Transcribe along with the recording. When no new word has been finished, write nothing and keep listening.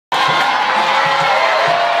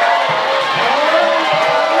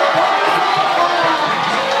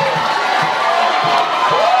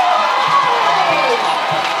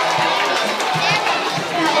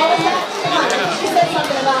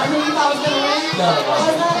none of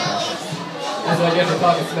us. That's what I get for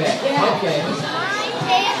talking smack. Yeah. Okay.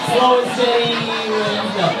 Slow and steady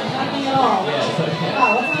wins nothing. Nothing at all. Yes, okay.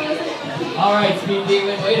 Wow, what time is it? Alright, Speed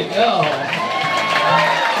Demon, way to go.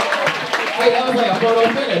 Wait, that was like a photo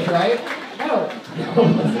finish, right? No.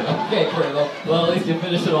 Okay, Colonel. Well, at least you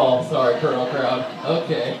finished it all. Sorry, Colonel Crowd.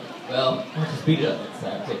 Okay. Well, why don't you speed it up next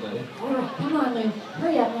time, take it. Alright, come on, Lou.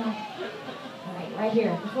 Hurry up now. Alright, right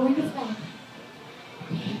here, before we get back.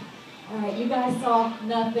 Alright, you guys saw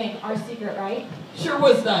nothing. Our secret, right? Sure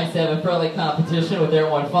was nice to have a friendly competition with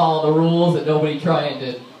everyone following the rules and nobody trying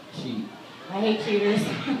to cheat. I hate cheaters.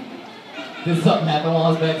 Did something happen while I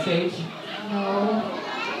was backstage? No.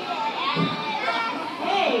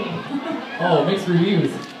 Hey! Oh, mixed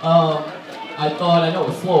reviews. I know it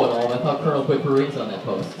was slow and all, but I thought Colonel put rings on that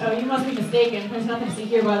post. Oh, you must be mistaken. There's nothing to see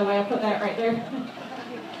here, by the way. I put that right there.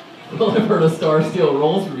 Well, I've heard of Star steal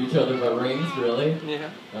rolls from each other, but rings, really? Yeah.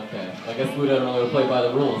 Okay. I guess Lou doesn't really play by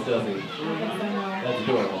the rules, does he? I guess I know. That's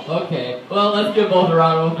adorable. Okay. Well, let's give both a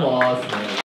round of applause.